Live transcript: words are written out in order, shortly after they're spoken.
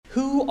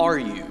are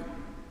you?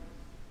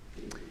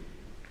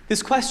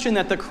 This question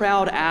that the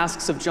crowd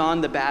asks of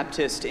John the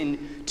Baptist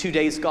in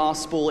today's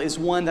gospel is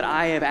one that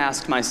I have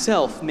asked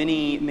myself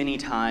many, many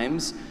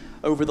times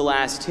over the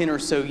last 10 or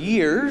so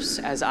years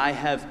as I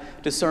have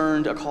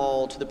discerned a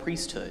call to the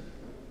priesthood.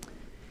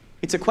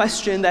 It's a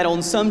question that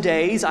on some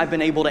days I've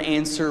been able to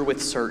answer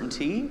with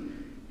certainty,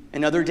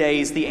 and other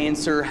days the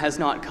answer has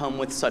not come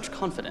with such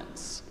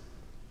confidence.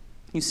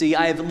 You see,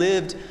 I have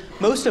lived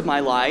most of my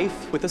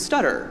life with a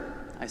stutter.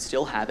 I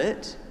still have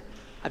it.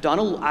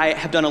 I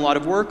have done a lot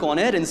of work on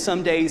it, and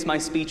some days my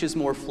speech is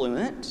more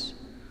fluent.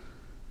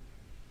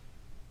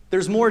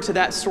 There's more to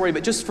that story,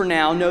 but just for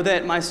now, know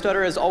that my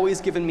stutter has always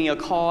given me a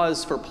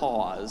cause for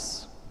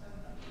pause.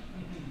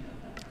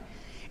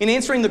 In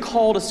answering the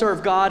call to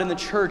serve God in the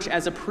church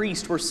as a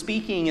priest, where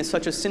speaking is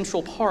such a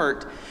central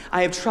part,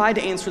 I have tried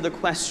to answer the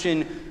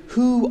question,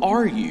 who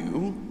are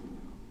you,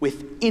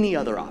 with any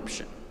other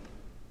option.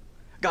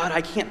 God, I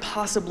can't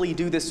possibly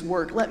do this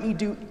work. Let me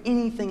do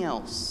anything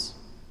else.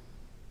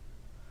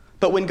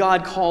 But when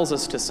God calls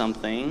us to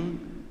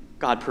something,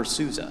 God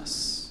pursues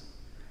us.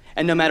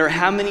 And no matter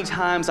how many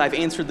times I've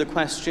answered the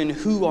question,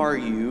 who are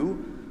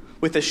you,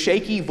 with a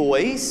shaky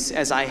voice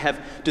as I have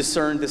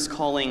discerned this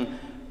calling,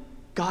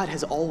 God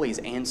has always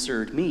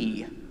answered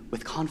me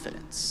with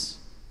confidence.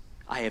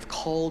 I have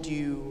called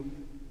you,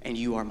 and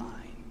you are mine.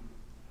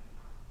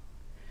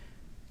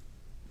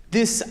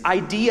 This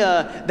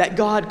idea that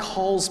God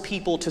calls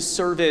people to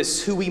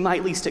service who we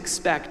might least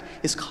expect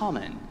is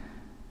common.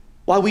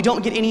 While we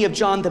don't get any of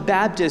John the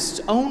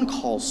Baptist's own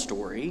call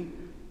story,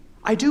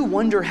 I do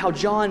wonder how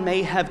John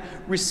may have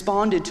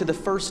responded to the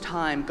first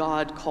time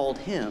God called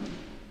him.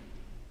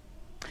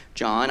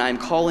 John, I'm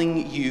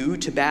calling you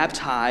to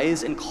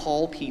baptize and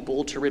call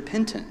people to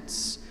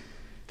repentance.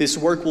 This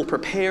work will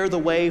prepare the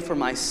way for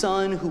my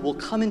son who will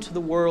come into the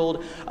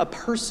world, a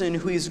person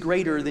who is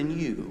greater than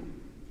you.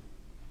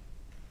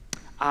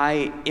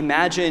 I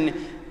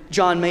imagine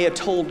John may have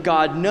told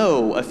God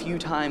no a few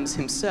times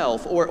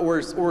himself,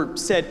 or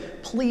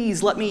said,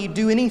 please let me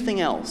do anything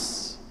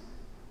else.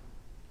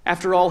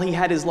 After all, he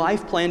had his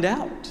life planned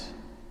out.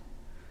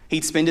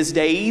 He'd spend his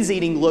days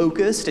eating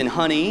locust and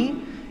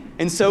honey,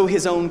 and sew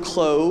his own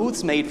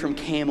clothes made from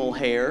camel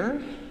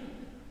hair.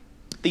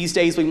 These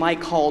days we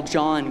might call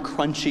John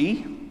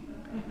crunchy.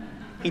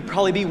 He'd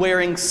probably be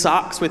wearing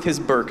socks with his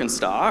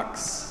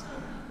Birkenstocks.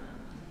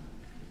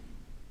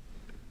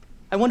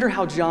 I wonder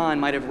how John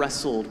might have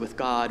wrestled with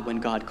God when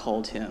God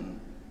called him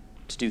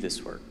to do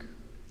this work.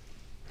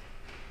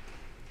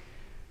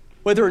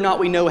 Whether or not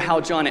we know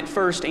how John at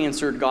first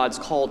answered God's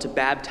call to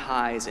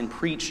baptize and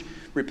preach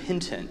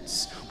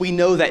repentance, we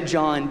know that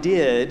John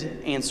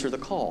did answer the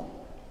call.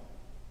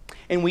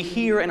 And we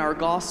hear in our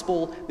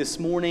gospel this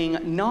morning,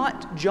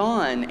 not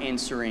John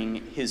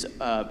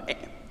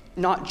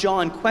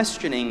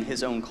questioning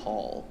his own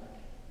call,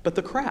 but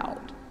the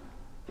crowd.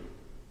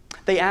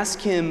 They ask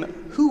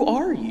him, who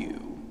are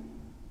you?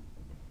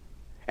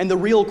 And the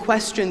real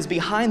questions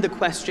behind the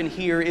question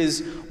here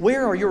is,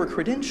 where are your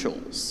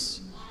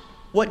credentials?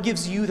 What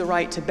gives you the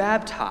right to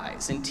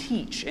baptize and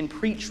teach and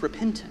preach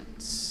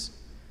repentance?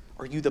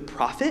 Are you the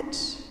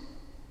prophet?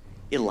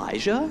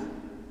 Elijah?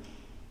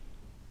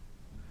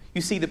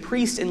 You see, the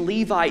priests and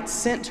Levites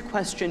sent to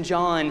question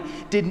John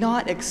did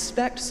not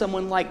expect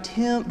someone like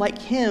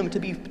him to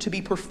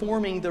be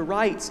performing the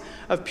rites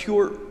of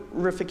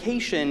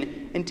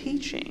purification and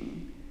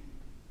teaching.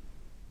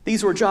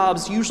 These were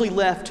jobs usually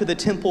left to the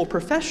temple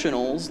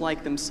professionals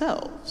like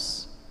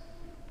themselves.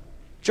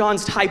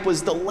 John's type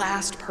was the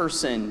last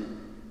person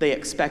they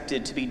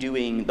expected to be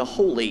doing the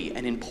holy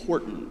and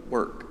important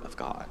work of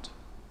God.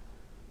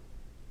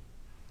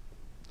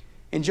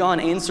 And John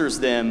answers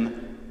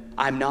them,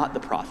 I'm not the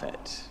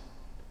prophet.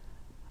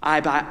 I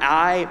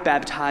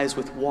baptize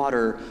with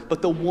water,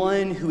 but the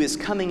one who is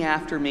coming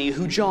after me,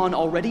 who John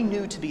already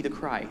knew to be the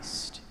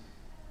Christ,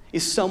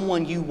 is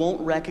someone you won't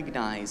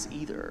recognize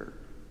either.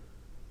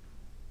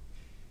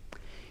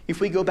 If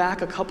we go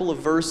back a couple of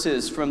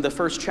verses from the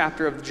first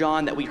chapter of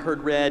John that we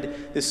heard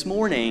read this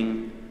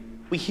morning,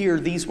 we hear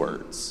these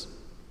words.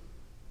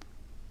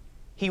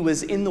 He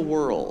was in the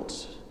world,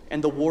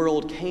 and the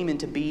world came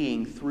into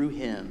being through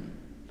him,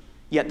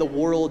 yet the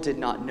world did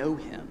not know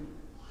him.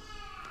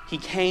 He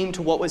came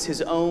to what was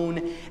his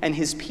own, and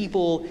his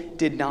people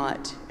did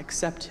not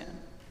accept him.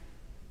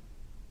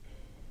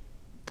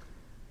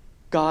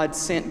 God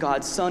sent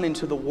God's Son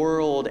into the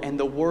world, and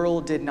the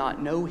world did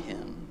not know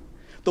him.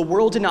 The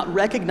world did not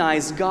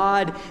recognize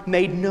God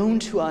made known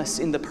to us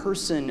in the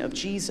person of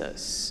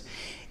Jesus.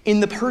 In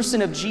the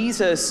person of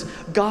Jesus,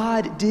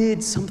 God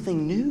did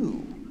something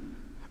new.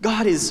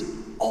 God is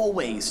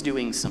always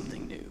doing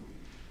something new.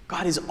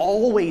 God is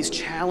always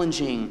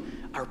challenging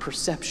our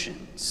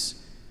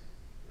perceptions.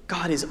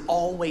 God is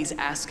always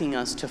asking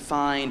us to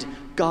find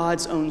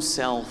God's own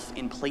self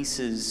in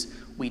places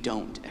we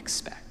don't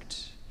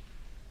expect.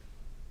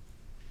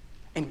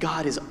 And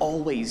God is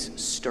always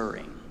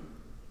stirring.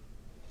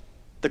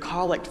 The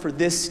collect for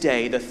this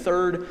day, the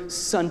third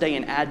Sunday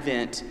in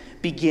Advent,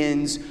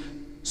 begins,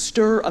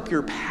 Stir up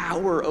your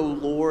power, O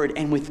Lord,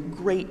 and with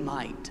great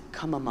might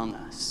come among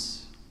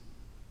us.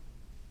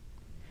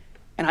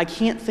 And I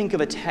can't think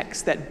of a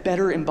text that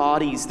better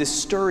embodies this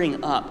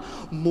stirring up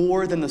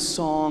more than the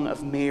Song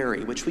of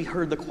Mary, which we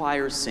heard the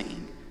choir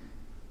sing.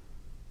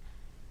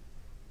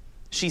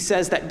 She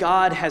says that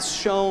God has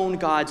shown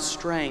God's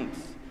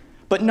strength,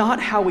 but not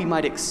how we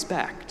might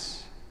expect.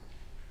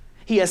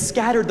 He has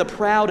scattered the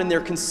proud in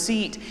their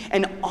conceit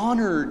and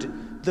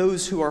honored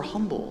those who are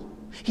humble.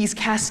 He's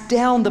cast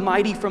down the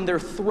mighty from their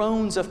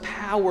thrones of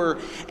power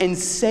and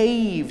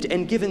saved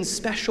and given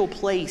special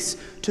place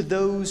to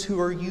those who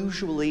are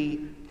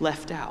usually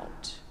left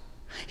out.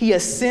 He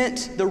has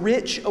sent the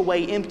rich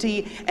away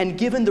empty and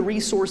given the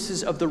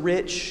resources of the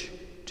rich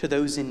to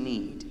those in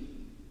need.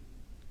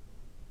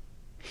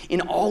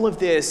 In all of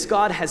this,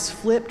 God has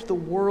flipped the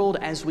world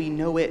as we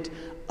know it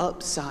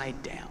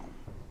upside down.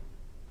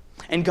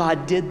 And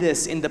God did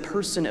this in the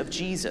person of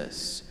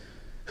Jesus,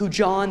 who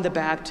John the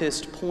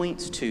Baptist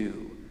points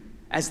to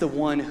as the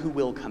one who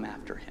will come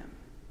after him.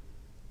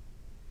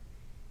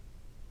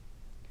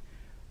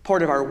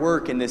 Part of our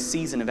work in this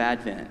season of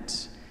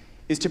Advent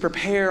is to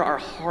prepare our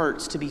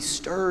hearts to be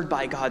stirred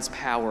by God's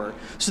power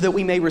so that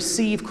we may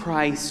receive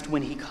Christ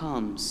when he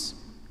comes,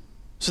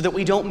 so that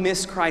we don't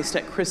miss Christ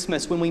at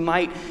Christmas when we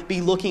might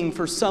be looking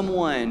for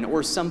someone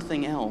or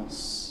something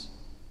else.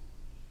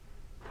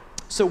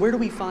 So where do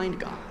we find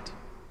God?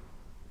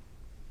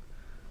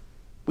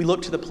 We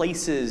look to the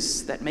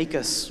places that make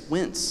us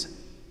wince,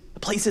 the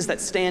places that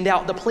stand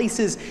out, the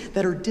places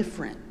that are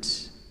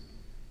different.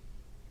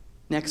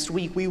 Next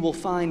week, we will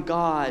find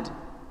God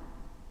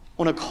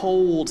on a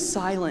cold,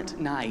 silent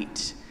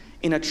night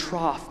in a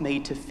trough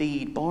made to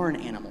feed barn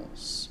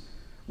animals,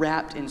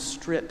 wrapped in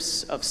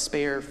strips of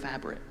spare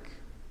fabric.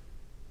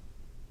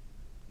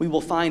 We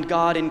will find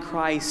God in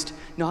Christ,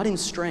 not in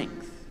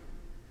strength,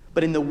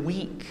 but in the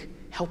weak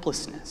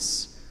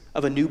helplessness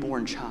of a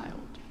newborn child.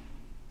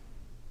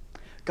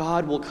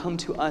 God will come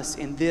to us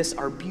in this,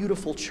 our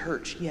beautiful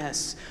church,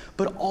 yes,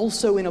 but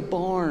also in a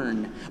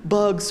barn,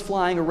 bugs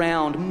flying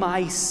around,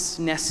 mice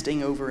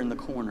nesting over in the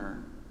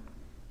corner.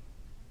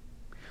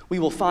 We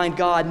will find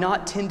God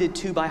not tended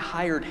to by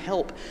hired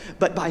help,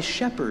 but by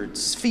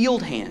shepherds,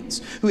 field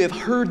hands, who have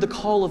heard the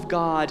call of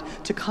God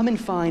to come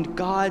and find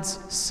God's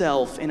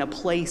self in a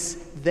place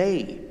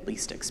they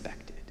least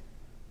expected.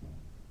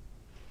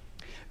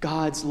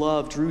 God's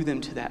love drew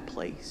them to that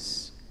place.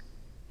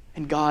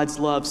 And God's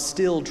love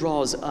still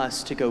draws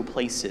us to go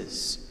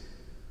places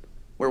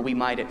where we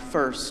might at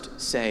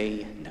first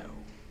say no.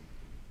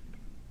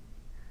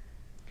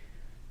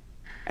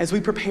 As we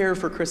prepare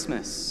for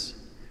Christmas,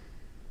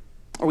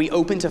 are we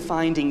open to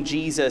finding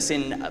Jesus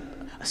in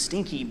a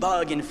stinky,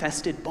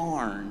 bug-infested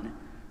barn?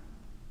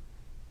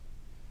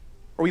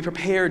 Are we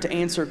prepared to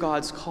answer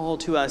God's call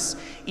to us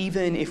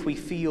even if we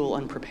feel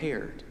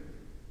unprepared?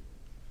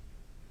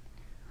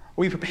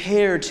 Are we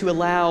prepared to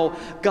allow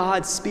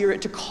God's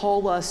Spirit to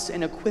call us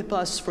and equip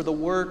us for the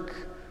work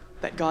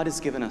that God has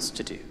given us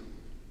to do?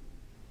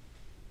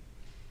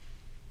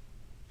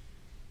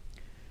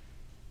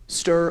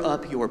 Stir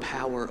up your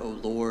power, O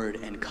Lord,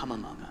 and come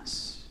among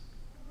us.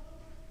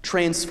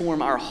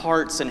 Transform our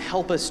hearts and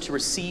help us to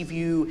receive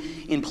you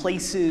in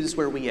places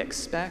where we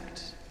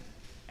expect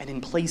and in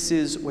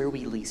places where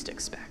we least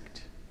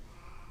expect.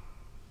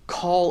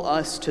 Call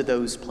us to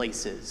those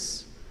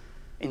places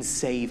and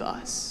save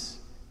us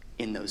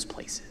in those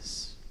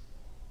places.